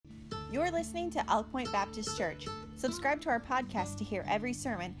You're listening to Elk Point Baptist Church. Subscribe to our podcast to hear every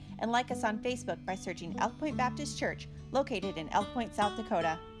sermon and like us on Facebook by searching Elk Point Baptist Church, located in Elk Point, South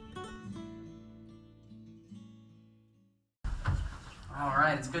Dakota. All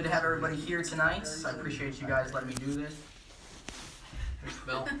right, it's good to have everybody here tonight. I appreciate you guys letting me do this. Here's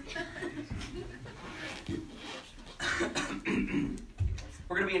Bill.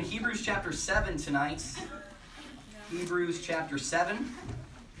 We're going to be in Hebrews chapter 7 tonight. Hebrews chapter 7.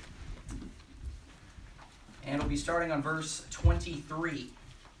 And we'll be starting on verse 23.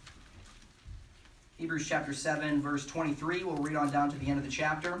 Hebrews chapter 7, verse 23. We'll read on down to the end of the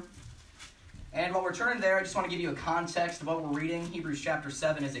chapter. And while we're turning there, I just want to give you a context of what we're reading. Hebrews chapter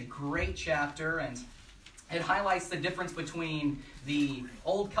 7 is a great chapter, and it highlights the difference between the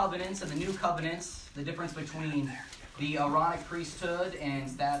Old Covenants and the New Covenants, the difference between the Aaronic priesthood and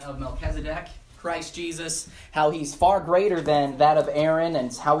that of Melchizedek, Christ Jesus, how he's far greater than that of Aaron,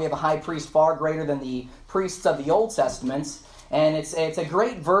 and how we have a high priest far greater than the priests of the Old Testament. And it's a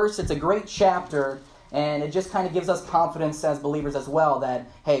great verse, it's a great chapter, and it just kind of gives us confidence as believers as well that,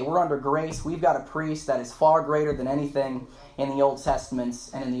 hey, we're under grace, we've got a priest that is far greater than anything in the Old Testament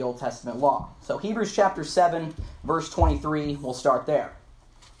and in the Old Testament law. So Hebrews chapter 7, verse 23, we'll start there.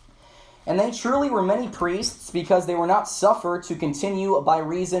 And they truly were many priests, because they were not suffered to continue by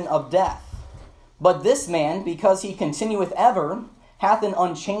reason of death. But this man, because he continueth ever, hath an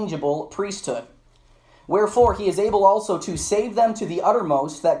unchangeable priesthood. Wherefore he is able also to save them to the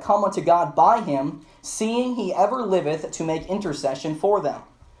uttermost that come unto God by him, seeing he ever liveth to make intercession for them.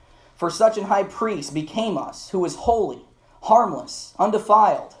 For such an high priest became us, who is holy, harmless,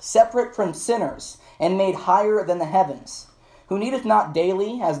 undefiled, separate from sinners, and made higher than the heavens, who needeth not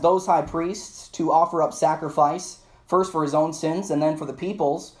daily, as those high priests, to offer up sacrifice, first for his own sins, and then for the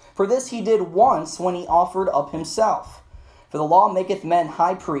people's. For this he did once, when he offered up himself. For the law maketh men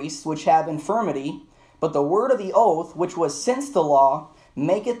high priests, which have infirmity, but the word of the oath, which was since the law,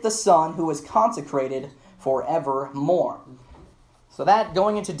 maketh the Son, who is consecrated for evermore. So that,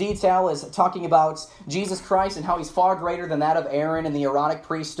 going into detail, is talking about Jesus Christ and how he's far greater than that of Aaron and the Aaronic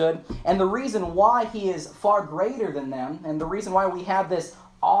priesthood. And the reason why he is far greater than them, and the reason why we have this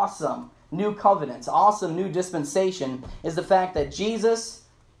awesome new covenant, awesome new dispensation, is the fact that Jesus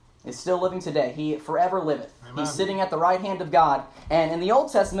is still living today. He forever liveth. Amen. He's sitting at the right hand of God. And in the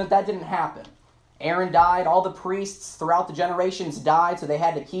Old Testament, that didn't happen. Aaron died. All the priests throughout the generations died, so they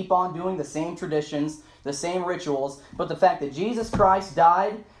had to keep on doing the same traditions, the same rituals. But the fact that Jesus Christ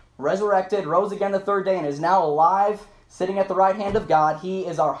died, resurrected, rose again the third day, and is now alive, sitting at the right hand of God, he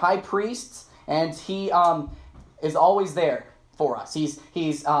is our high priest, and he is always there for us. He's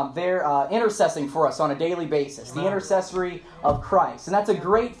there intercessing for us on a daily basis, the intercessory of Christ. And that's a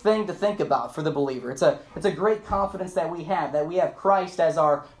great thing to think about for the believer. It's a great confidence that we have Christ as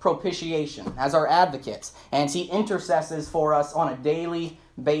our propitiation, as our advocate, and he intercesses for us on a daily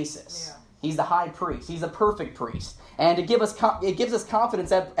basis. Yeah. He's the high priest. He's a perfect priest. And it gives us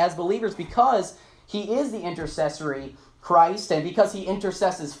confidence as believers, because he is the intercessory Christ, and because he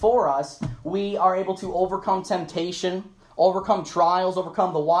intercesses for us, we are able to overcome temptation, overcome trials,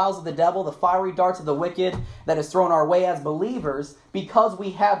 overcome the wiles of the devil, the fiery darts of the wicked that is thrown our way as believers, because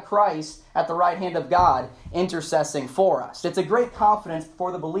we have Christ at the right hand of God intercessing for us. It's a great confidence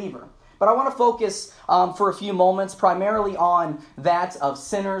for the believer. But I want to focus for a few moments primarily on that of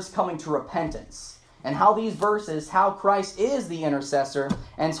sinners coming to repentance, and how these verses, how Christ is the intercessor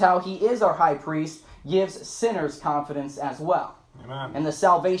and how he is our high priest, gives sinners confidence as well. Amen. And the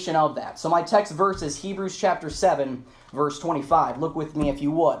salvation of that. So my text verse is Hebrews chapter 7, verse 25. Look with me if you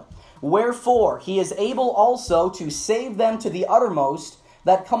would. Wherefore he is able also to save them to the uttermost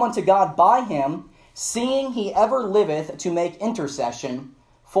that come unto God by him, seeing he ever liveth to make intercession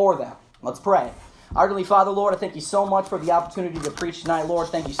for them. Let's pray. Our Heavenly Father, Lord, I thank you so much for the opportunity to preach tonight, Lord.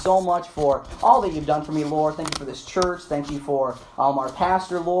 Thank you so much for all that you've done for me, Lord. Thank you for this church. Thank you for our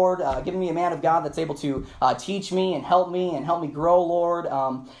pastor, Lord, giving me a man of God that's able to teach me and help me grow, Lord.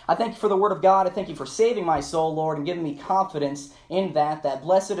 I thank you for the Word of God. I thank you for saving my soul, Lord, and giving me confidence in that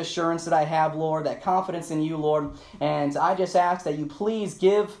blessed assurance that I have, Lord, that confidence in you, Lord. And I just ask that you please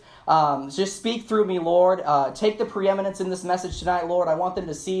just speak through me, Lord. Take the preeminence in this message tonight, Lord. I want them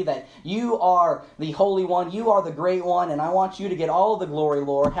to see that you are the Holy One. You are the Great One, and I want you to get all of the glory,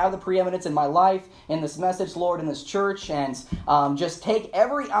 Lord. Have the preeminence in my life, in this message, Lord, in this church, and just take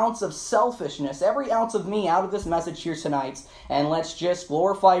every ounce of selfishness, every ounce of me out of this message here tonight, and let's just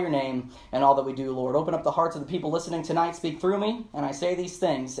glorify your name and all that we do, Lord. Open up the hearts of the people listening tonight. Speak through me, and I say these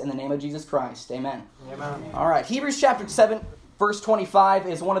things in the name of Jesus Christ. Amen. Amen. All right, Hebrews chapter 7, verse 25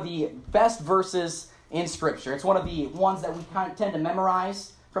 is one of the best verses in Scripture. It's one of the ones that we kind of tend to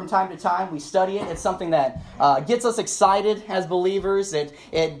memorize from time to time. We study it. It's something that gets us excited as believers.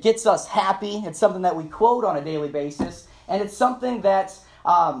 It gets us happy. It's something that we quote on a daily basis. And it's something that,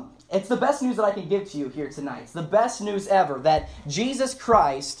 it's the best news that I can give to you here tonight. It's the best news ever, that Jesus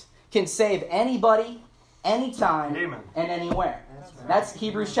Christ can save anybody, anytime, Amen. and anywhere. That's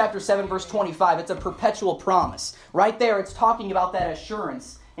Hebrews chapter 7, verse 25. It's a perpetual promise. Right there, it's talking about that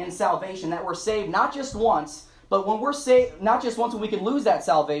assurance in salvation, that we're saved not just once, but when we're saved, not just once when we can lose that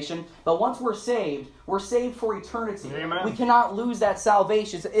salvation, but once we're saved for eternity. Amen. We cannot lose that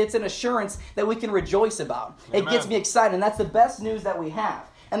salvation. It's an assurance that we can rejoice about. Amen. It gets me excited, and that's the best news that we have.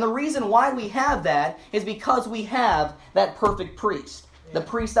 And the reason why we have that is because we have that perfect priest. The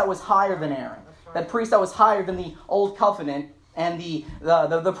priest that was higher than Aaron. That priest that was higher than the Old Covenant and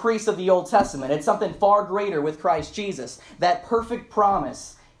the priest of the Old Testament. It's something far greater with Christ Jesus. That perfect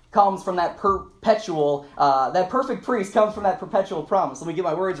promise comes from that perpetual, that perfect priest comes from that perpetual promise. Let me get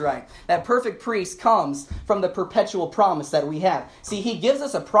my words right. That perfect priest comes from the perpetual promise that we have. See, he gives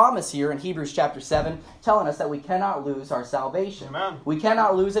us a promise here in Hebrews chapter 7, telling us that we cannot lose our salvation. Amen. We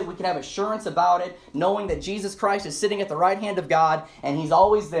cannot lose it. We can have assurance about it, knowing that Jesus Christ is sitting at the right hand of God, and he's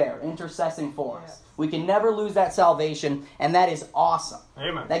always there, intercessing for us. We can never lose that salvation, and that is awesome.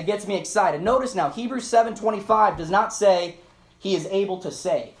 Amen. That gets me excited. Notice now, Hebrews 7:25 does not say he is able to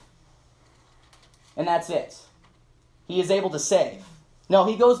save. And that's it. He is able to save. No,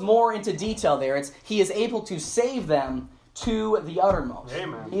 he goes more into detail there. It's he is able to save them to the uttermost.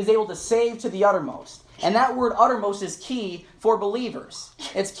 Amen. He is able to save to the uttermost. And that word uttermost is key for believers.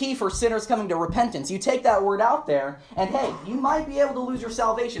 It's key for sinners coming to repentance. You take that word out there, and hey, you might be able to lose your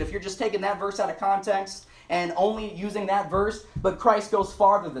salvation if you're just taking that verse out of context and only using that verse, but Christ goes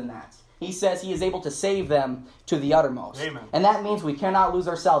farther than that. He says he is able to save them to the uttermost. Amen. And that means we cannot lose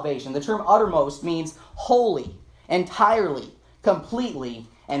our salvation. The term uttermost means wholly, entirely, completely,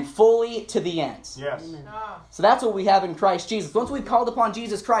 and fully to the end. Yes. So that's what we have in Christ Jesus. Once we've called upon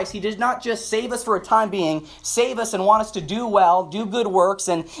Jesus Christ, he did not just save us for a time being, save us and want us to do well, do good works,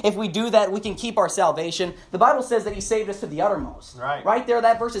 and if we do that, we can keep our salvation. The Bible says that he saved us to the uttermost. Right there,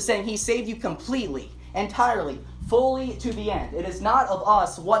 that verse is saying he saved you completely, entirely, fully to the end. It is not of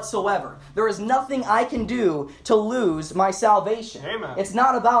us whatsoever. There is nothing I can do to lose my salvation. Amen. It's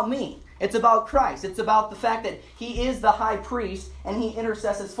not about me. It's about Christ. It's about the fact that he is the high priest and he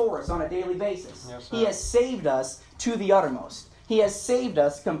intercesses for us on a daily basis. Yes, sir. He has saved us to the uttermost. He has saved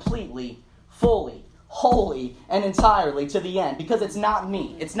us completely, fully, wholly, and entirely to the end, because it's not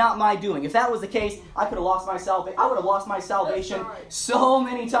me. It's not my doing. If that was the case, I could have lost my salvation. I would have lost my salvation so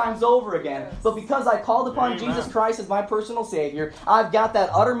many times over again. But because I called upon Amen. Jesus Christ as my personal Savior, I've got that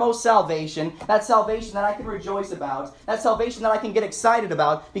uttermost salvation, that salvation that I can rejoice about, that salvation that I can get excited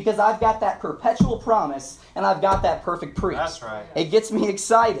about, because I've got that perpetual promise and I've got that perfect priest. That's right. It gets me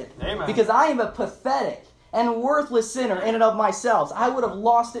excited. Amen. Because I am a pathetic and worthless sinner in and of myself. I would have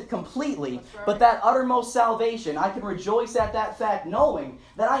lost it completely. But that uttermost salvation, I can rejoice at that fact, knowing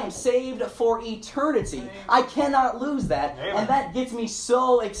that I am saved for eternity. I cannot lose that. Amen. And that gets me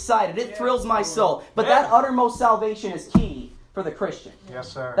so excited. It thrills my soul. But Amen. that uttermost salvation is key for the Christian.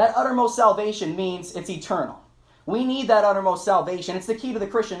 Yes, sir. That uttermost salvation means it's eternal. We need that uttermost salvation. It's the key to the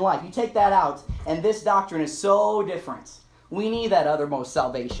Christian life. You take that out, and this doctrine is so different. We need that uttermost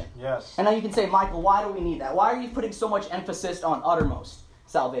salvation. Yes. And now you can say, Michael, why do we need that? Why are you putting so much emphasis on uttermost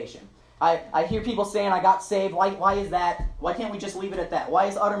salvation? I hear people saying, I got saved. Why is that? Why can't we just leave it at that? Why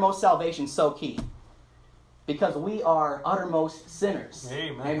is uttermost salvation so key? Because we are uttermost sinners.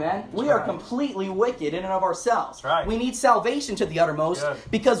 Amen. Amen? That's We are right. completely wicked in and of ourselves. That's right. We need salvation to the uttermost Good.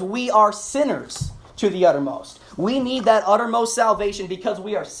 because we are sinners to the uttermost. We need that uttermost salvation because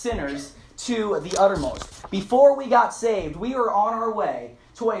we are sinners to the uttermost. Before we got saved, we were on our way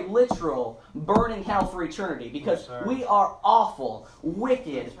to a literal burning hell for eternity because Yes, sir. we are awful,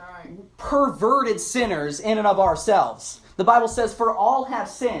 wicked, perverted sinners in and of ourselves. The Bible says, for all have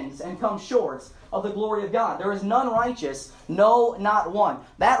sinned and come short of the glory of God. There is none righteous, no, not one.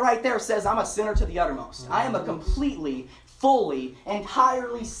 That right there says I'm a sinner to the uttermost. I am a completely, fully,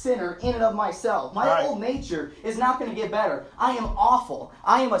 entirely sinner in and of myself. My Right. old nature is not going to get better. I am awful.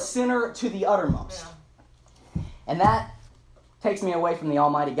 I am a sinner to the uttermost. And that takes me away from the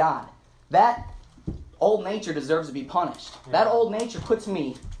Almighty God. That old nature deserves to be punished. That old nature puts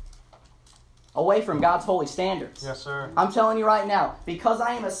me away from God's holy standards. Yes, sir. I'm telling you right now, because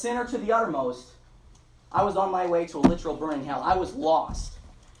I am a sinner to the uttermost, I was on my way to a literal burning hell. I was lost.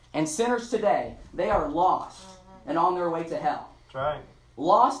 And sinners today, they are lost and on their way to hell. That's right.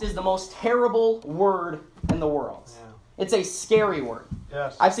 Lost is the most terrible word in the world. Yeah. It's a scary word.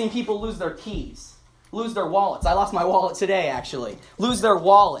 Yes. I've seen people lose their keys. lose their wallets. I lost my wallet today, actually. Lose their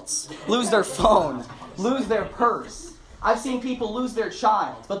wallets. Lose their phone. Lose their purse. I've seen people lose their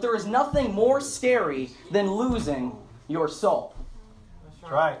child. But there is nothing more scary than losing your soul.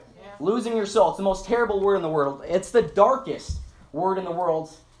 That's right. Losing your soul. It's the most terrible word in the world. It's the darkest word in the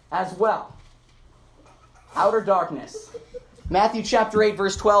world as well. Outer darkness. Matthew chapter 8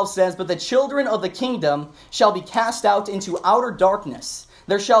 verse 12 says, "But the children of the kingdom shall be cast out into outer darkness.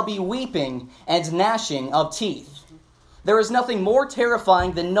 There shall be weeping and gnashing of teeth." There is nothing more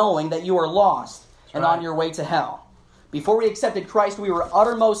terrifying than knowing that you are lost and on your way to hell. Before we accepted Christ, we were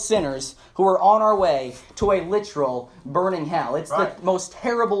uttermost sinners who were on our way to a literal burning hell. It's the most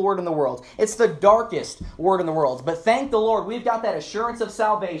terrible word in the world. It's the darkest word in the world. But thank the Lord, we've got that assurance of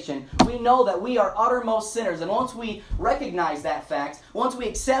salvation. We know that we are uttermost sinners. And once we recognize that fact, once we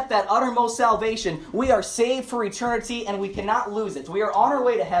accept that uttermost salvation, we are saved for eternity and we cannot lose it. We are on our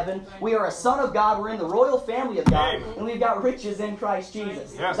way to heaven. We are a son of God. We're in the royal family of God. And we've got riches in Christ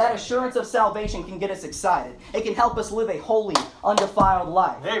Jesus. Yes. That assurance of salvation can get us excited. It can help us live a holy, undefiled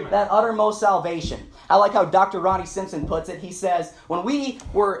life. Amen. That uttermost salvation. I like how Dr. Ronnie Simpson puts it. He says, when we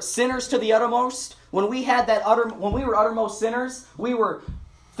were sinners to the uttermost, when we were uttermost sinners, we were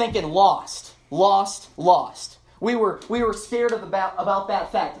thinking lost. We were scared about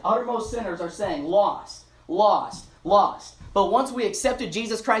that fact. Uttermost sinners are saying lost. But once we accepted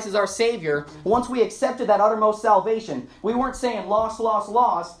Jesus Christ as our Savior, once we accepted that uttermost salvation, we weren't saying lost.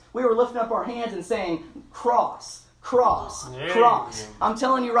 We were lifting up our hands and saying cross. I'm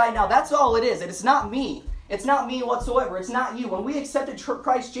telling you right now, that's all it is. It's not me. It's not me whatsoever. It's not you. When we accepted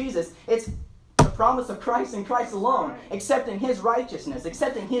Christ Jesus, it's the promise of Christ and Christ alone. Accepting His righteousness,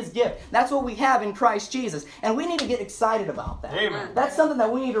 accepting His gift. That's what we have in Christ Jesus. And we need to get excited about that. Amen. That's something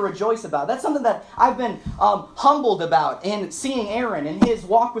that we need to rejoice about. That's something that I've been humbled about in seeing Aaron and his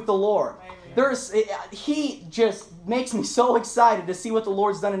walk with the Lord. He just makes me so excited to see what the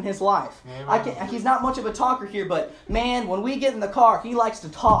Lord's done in his life. He's not much of a talker here, but man, when we get in the car, he likes to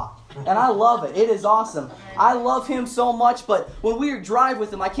talk. And I love it. It is awesome. I love him so much, but when we drive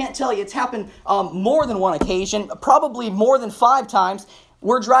with him, I can't tell you, it's happened more than one occasion, probably more than 5 times.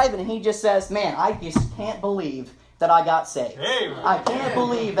 We're driving and he just says, man, I just can't believe that I got saved. Amen. I can't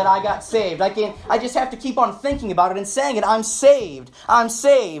believe that I got saved. I just have to keep on thinking about it and saying it. I'm saved. I'm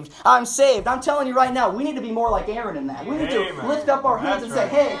telling you right now, we need to be more like Aaron in that. We need to lift up our hands and say,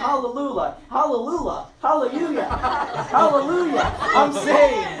 hey, hallelujah, hallelujah, hallelujah, hallelujah.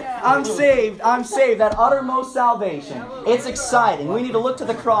 I'm saved. That uttermost salvation. It's exciting. We need to look to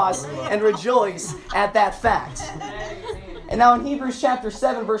the cross and rejoice at that fact. And now in Hebrews chapter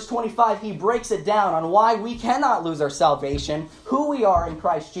 7, verse 25, he breaks it down on why we cannot lose our salvation, who we are in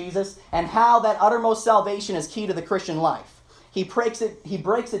Christ Jesus, and how that uttermost salvation is key to the Christian life. He breaks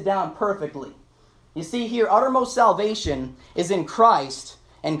it down perfectly. You see here, uttermost salvation is in Christ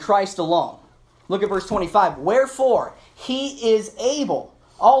and Christ alone. Look at verse 25. Wherefore, he is able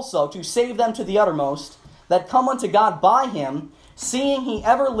also to save them to the uttermost that come unto God by him, seeing he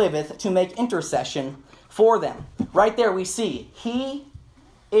ever liveth to make intercession for them. Right there we see, he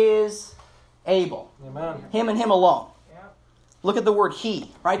is able. Amen. Him and him alone. Yep. Look at the word he.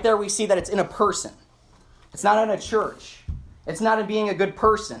 Right there we see that it's in a person. It's not in a church. It's not in being a good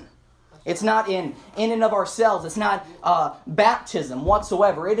person. It's not in and of ourselves. It's not baptism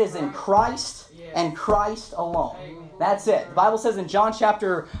whatsoever. It is in Christ and Christ alone. That's it. The Bible says in John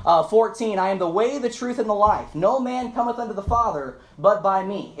chapter 14, I am the way, the truth, and the life. No man cometh unto the Father but by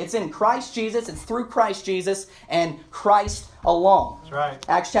me. It's in Christ Jesus. It's through Christ Jesus and Christ alone. That's right.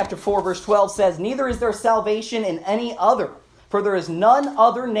 Acts chapter 4 verse 12 says, neither is there salvation in any other, for there is none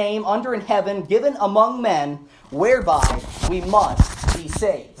other name under in heaven given among men whereby we must be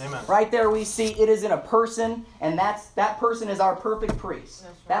saved. Amen. Right there we see it is in a person, and that person is our perfect priest.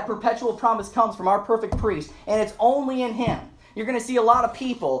 Right. That perpetual promise comes from our perfect priest, and it's only in him. You're going to see a lot of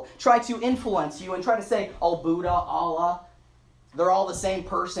people try to influence you and try to say, oh, Buddha, Allah, they're all the same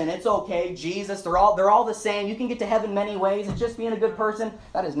person. It's okay. Jesus, they're all the same. You can get to heaven many ways. It's just being a good person.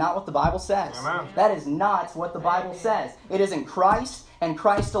 That is not what the Bible says. Amen. That is not what the Bible says. It is in Christ and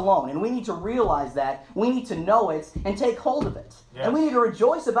Christ alone. And we need to realize that. We need to know it and take hold of it. Yes. And we need to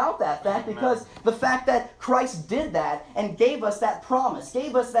rejoice about that fact, because the fact that Christ did that and gave us that promise,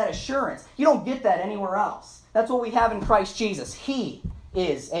 gave us that assurance, you don't get that anywhere else. That's what we have in Christ Jesus. He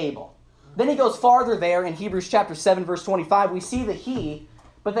is able. Then he goes farther there in Hebrews chapter 7, verse 25. We see the he,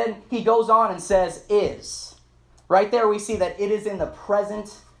 but then he goes on and says is. Right there we see that it is in the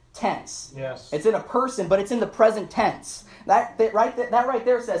present tense. Yes. It's in a person, but it's in the present tense. That right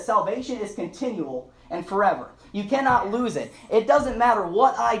there says salvation is continual and forever. You cannot lose it. It doesn't matter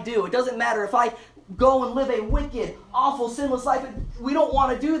what I do. It doesn't matter if I go and live a wicked, awful, sinless life. We don't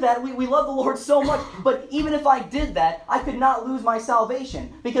want to do that. We love the Lord so much. But even if I did that, I could not lose my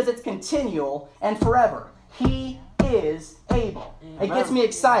salvation because it's continual and forever. He is able. It gets me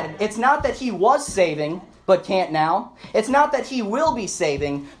excited. It's not that he was saving, but can't now. It's not that he will be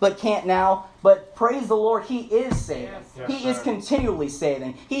saving, but can't now. But praise the Lord, he is saving. He is continually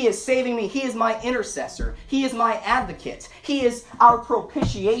saving. He is saving me. He is my intercessor. He is my advocate. He is our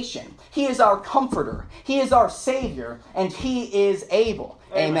propitiation. He is our comforter. He is our Savior. And he is able,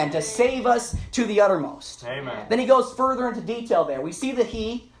 amen, to save us to the uttermost. Amen. Then he goes further into detail there. We see the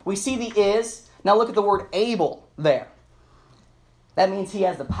he. We see the is. Now look at the word able there. That means he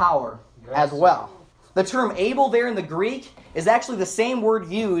has the power as well. The term able there in the Greek is actually the same word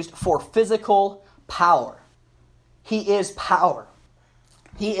used for physical power. He is power.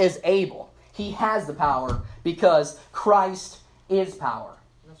 He is able. He has the power because Christ is power.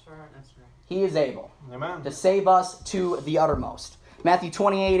 That's right. He is able Amen. to save us to the uttermost. Matthew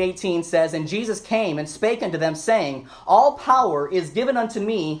 28:18 says, And Jesus came and spake unto them, saying, All power is given unto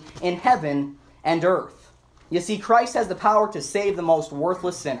me in heaven and earth. You see, Christ has the power to save the most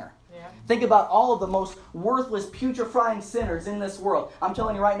worthless sinner. Think about all of the most worthless, putrefying sinners in this world. I'm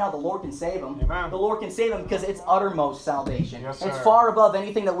telling you right now, the Lord can save them. Amen. The Lord can save them because it's uttermost salvation. Yes, It's sir. far above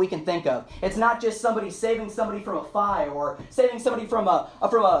anything that we can think of. It's not just somebody saving somebody from a fire or saving somebody from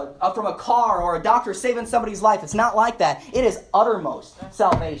a car or a doctor saving somebody's life. It's not like that. It is uttermost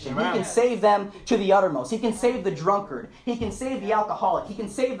salvation. Amen. He can save them to the uttermost. He can save the drunkard. He can save the alcoholic. He can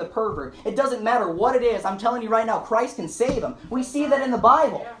save the pervert. It doesn't matter what it is. I'm telling you right now, Christ can save them. We see that in the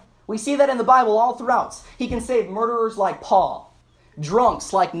Bible. We see that in the Bible all throughout. He can save murderers like Paul,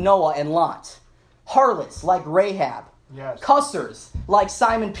 drunks like Noah and Lot, harlots like Rahab, Yes. cussers like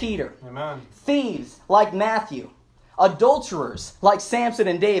Simon Peter, Amen. thieves like Matthew, adulterers like Samson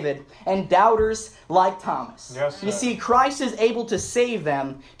and David, and doubters like Thomas. Yes, sir. You see, Christ is able to save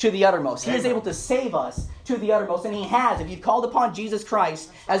them to the uttermost. He is Amen. able to save us to the uttermost, and he has. If you've called upon Jesus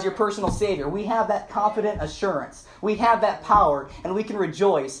Christ as your personal Savior, we have that confident assurance. We have that power, and we can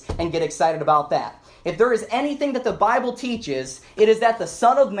rejoice and get excited about that. If there is anything that the Bible teaches, it is that the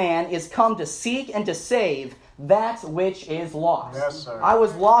Son of Man is come to seek and to save that which is lost. Yes, sir. I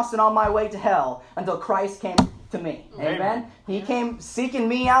was lost and on my way to hell until Christ came to me. Amen. Amen. He came seeking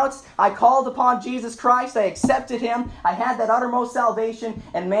me out. I called upon Jesus Christ. I accepted him. I had that uttermost salvation.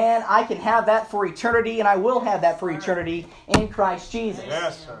 And man, I can have that for eternity, and I will have that for eternity in Christ Jesus.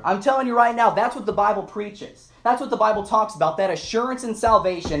 Yes, sir. I'm telling you right now, that's what the Bible preaches. That's what the Bible talks about, that assurance in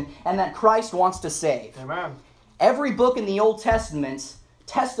salvation and that Christ wants to save. Amen. Every book in the Old Testament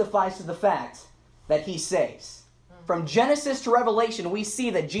testifies to the fact that he saves. From Genesis to Revelation, we see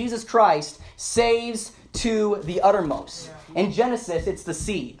that Jesus Christ saves to the uttermost. In Genesis, it's the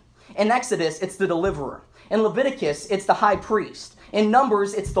seed. In Exodus, it's the deliverer. In Leviticus, it's the high priest. In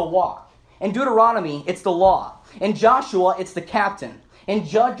Numbers, it's the walk. In Deuteronomy, it's the law. In Joshua, it's the captain. In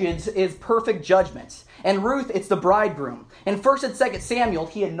Judges is perfect judgment. In Ruth, it's the bridegroom. In 1 and 2 Samuel,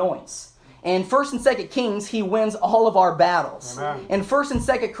 he anoints. In 1 and 2 Kings, he wins all of our battles. Amen. In 1 and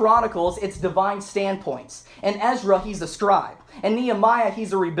 2 Chronicles, it's divine standpoints. In Ezra, he's the scribe. In Nehemiah,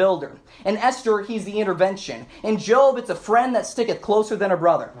 he's a rebuilder. In Esther, he's the intervention. In Job, it's a friend that sticketh closer than a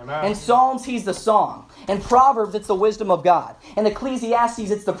brother. Amen. In Psalms, he's the song. In Proverbs, it's the wisdom of God. In Ecclesiastes,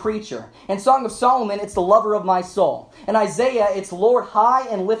 it's the preacher. In Song of Solomon, it's the lover of my soul. In Isaiah, it's Lord high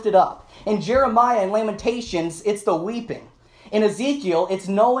and lifted up. In Jeremiah and Lamentations, it's the weeping. In Ezekiel, it's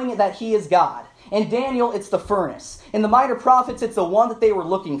knowing that he is God. In Daniel, it's the furnace. In the minor prophets, it's the one that they were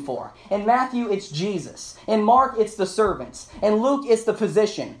looking for. In Matthew, it's Jesus. In Mark, it's the servants. In Luke, it's the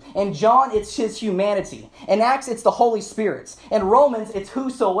physician. In John, it's his humanity. In Acts, it's the Holy Spirit. In Romans, it's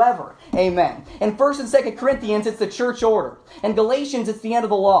whosoever. Amen. In 1 and 2 Corinthians, it's the church order. In Galatians, it's the end of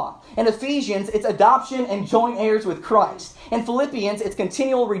the law. In Ephesians, it's adoption and joint heirs with Christ. In Philippians, it's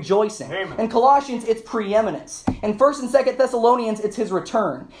continual rejoicing. Amen. In Colossians, it's preeminence. In 1 and 2 Thessalonians, it's his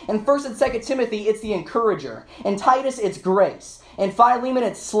return. In 1 and 2 Timothy, it's the encourager. In Titus, it's grace. In Philemon,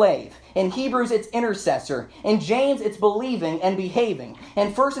 it's slave. In Hebrews, it's intercessor. In James, it's believing and behaving.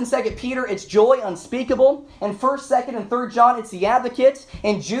 In 1 and 2 Peter, it's joy unspeakable. In 1st, 2nd, and 3rd John, it's the advocate.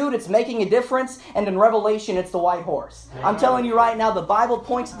 In Jude, it's making a difference. And in Revelation, it's the white horse. I'm telling you right now, the Bible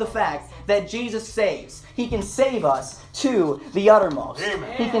points to the fact that Jesus saves. He can save us to the uttermost.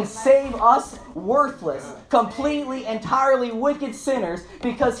 Amen. He can save us worthless, completely, entirely wicked sinners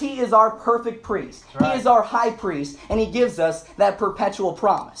because he is our perfect priest. Right. He is our high priest, and he gives us that perpetual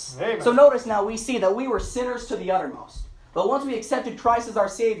promise. Amen. So notice now we see that we were sinners to the uttermost. But once we accepted Christ as our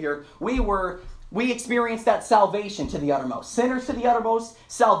Savior, we were we experience that salvation to the uttermost. Sinners to the uttermost,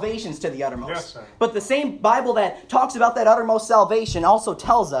 salvations to the uttermost. Yes, sir. But the same Bible that talks about that uttermost salvation also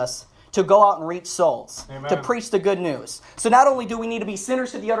tells us to go out and reach souls, Amen. to preach the good news. So not only do we need to be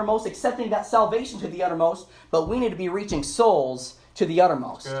sinners to the uttermost, accepting that salvation to the uttermost, but we need to be reaching souls to the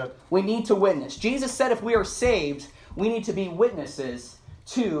uttermost. Good. We need to witness. Jesus said if we are saved, we need to be witnesses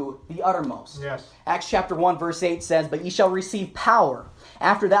to the uttermost. Yes. Acts chapter 1 verse 8 says, "But ye shall receive power.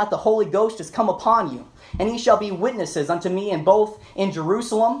 After that the Holy Ghost is come upon you, and ye shall be witnesses unto me in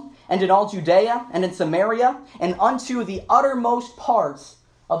Jerusalem, and in all Judea, and in Samaria, and unto the uttermost parts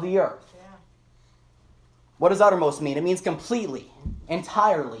of the earth." Yeah. What does uttermost mean? It means completely,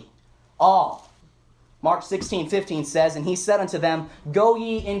 entirely, all. Mark 16:15 says, "And he said unto them, Go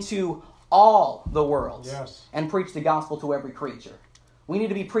ye into all the world, Yes. and preach the gospel to every creature." We need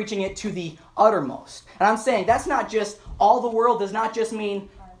to be preaching it to the uttermost. And I'm saying that's not just, all the world does not just mean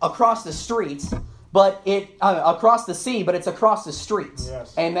across the streets, but across the sea, but it's across the streets.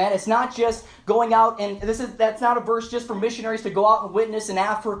 Yes. Amen. It's not just going out, and that's not a verse just for missionaries to go out and witness in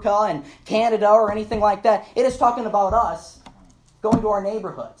Africa and Canada or anything like that. It is talking about us going to our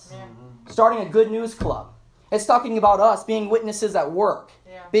neighborhoods, starting a good news club. It's talking about us being witnesses at work,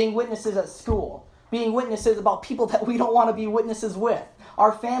 being witnesses at school, being witnesses about people that we don't want to be witnesses with,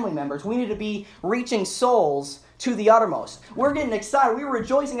 our family members. We need to be reaching souls to the uttermost. We're getting excited. We were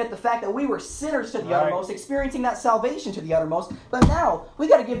rejoicing at the fact that we were sinners to the Right. uttermost, experiencing that salvation to the uttermost. But now, we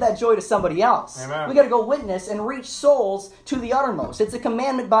got to give that joy to somebody else. Amen. We got to go witness and reach souls to the uttermost. It's a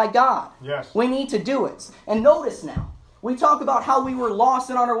commandment by God. Yes. We need to do it. And notice now, we talk about how we were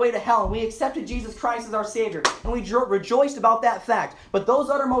lost and on our way to hell, and we accepted Jesus Christ as our Savior, and we rejoiced about that fact. But those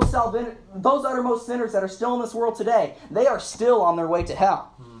uttermost sinners that are still in this world today, they are still on their way to hell.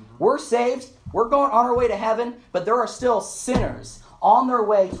 We're saved, we're going on our way to heaven, but there are still sinners on their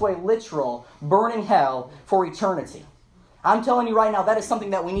way to a literal burning hell for eternity. I'm telling you right now, that is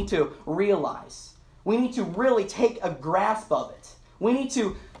something that we need to realize. We need to really take a grasp of it. We need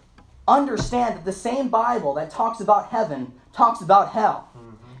to understand that the same Bible that talks about heaven talks about hell.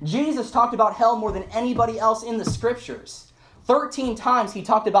 Jesus talked about hell more than anybody else in the scriptures. 13 times he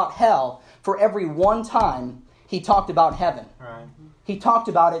talked about hell for every one time he talked about heaven. Right. He talked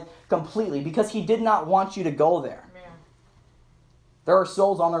about it completely because he did not want you to go there. Yeah. There are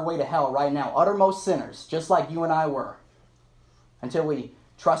souls on their way to hell right now, uttermost sinners, just like you and I were, until we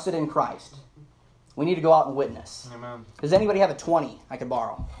trusted in Christ. We need to go out and witness. Amen. Does anybody have a 20 I could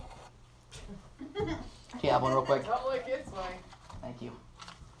borrow? Do you have one real quick? Don't look this way. Thank you.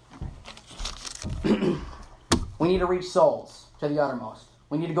 We need to reach souls to the uttermost.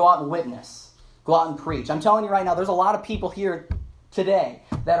 We need to go out and witness. Go out and preach. I'm telling you right now, there's a lot of people here today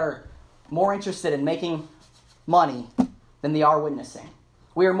that are more interested in making money than they are witnessing.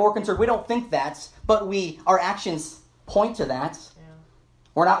 We are more concerned. We don't think that, but our actions point to that. Yeah.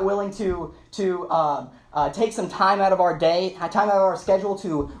 We're not willing to take some time out of our day, time out of our schedule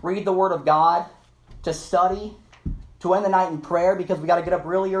to read the Word of God, to study, to end the night in prayer because we got to get up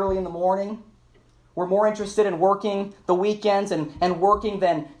really early in the morning. We're more interested in working the weekends and working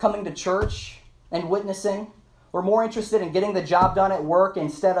than coming to church and witnessing. We're more interested in getting the job done at work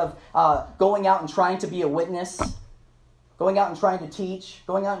instead of going out and trying to be a witness, going out and trying to teach,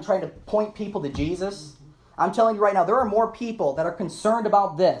 going out and trying to point people to Jesus. I'm telling you right now, there are more people that are concerned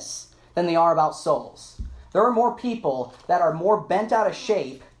about this than they are about souls. There are more people that are more bent out of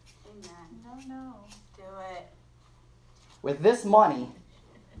shape No. Do it. with this money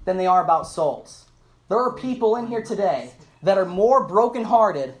than they are about souls. There are people in here today that are more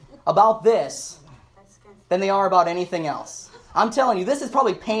brokenhearted about this That's good. than they are about anything else. I'm telling you, this is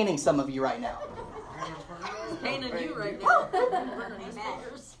probably paining some of you right now. Pain on you right now. Amen.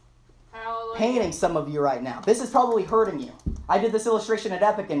 Hallelujah. Paining some of you right now. This is probably hurting you. I did this illustration at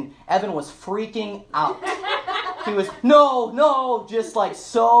Epic and Evan was freaking out. He was, no, just like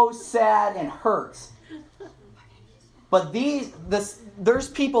so sad and hurt. But there's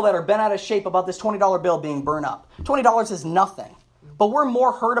people that are bent out of shape about this $20 bill being burned up. $20 is nothing. But we're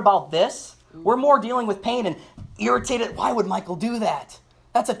more hurt about this. We're more dealing with pain and irritated. Why would Michael do that?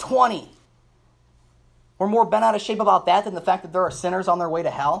 That's a 20. We're more bent out of shape about that than the fact that there are sinners on their way to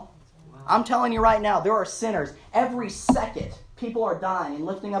hell. I'm telling you right now, there are sinners. Every second, people are dying and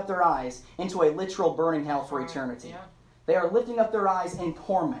lifting up their eyes into a literal burning hell for eternity. Yeah. They are lifting up their eyes in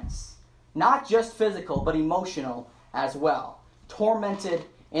torments. Not just physical, but emotional as well. Tormented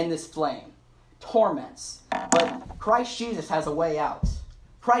in this flame. Torments. But Christ Jesus has a way out.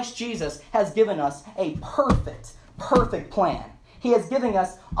 Christ Jesus has given us a perfect plan. He has given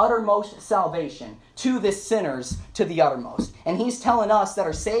us uttermost salvation to the sinners to the uttermost. And He's telling us that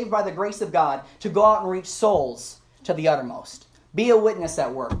are saved by the grace of God to go out and reach souls to the uttermost. Be a witness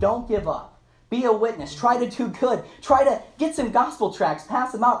at work. Don't give up. Be a witness. Try to do good. Try to get some gospel tracts.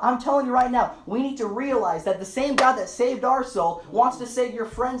 Pass them out. I'm telling you right now, we need to realize that the same God that saved our soul wants to save your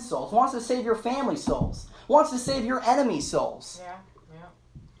friends' souls, wants to save your family's souls, wants to save your enemies' souls. Yeah.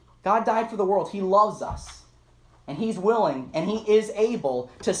 God died for the world. He loves us. And He's willing and He is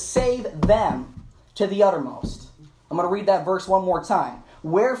able to save them to the uttermost. I'm going to read that verse one more time.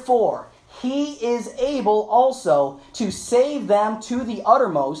 Wherefore, He is able also to save them to the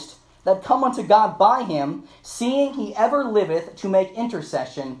uttermost that come unto God by Him, seeing He ever liveth to make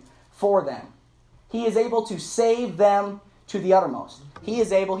intercession for them. He is able to save them to the uttermost. He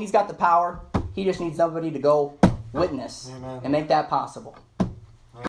is able. He's got the power. He just needs somebody to go witness and make that possible.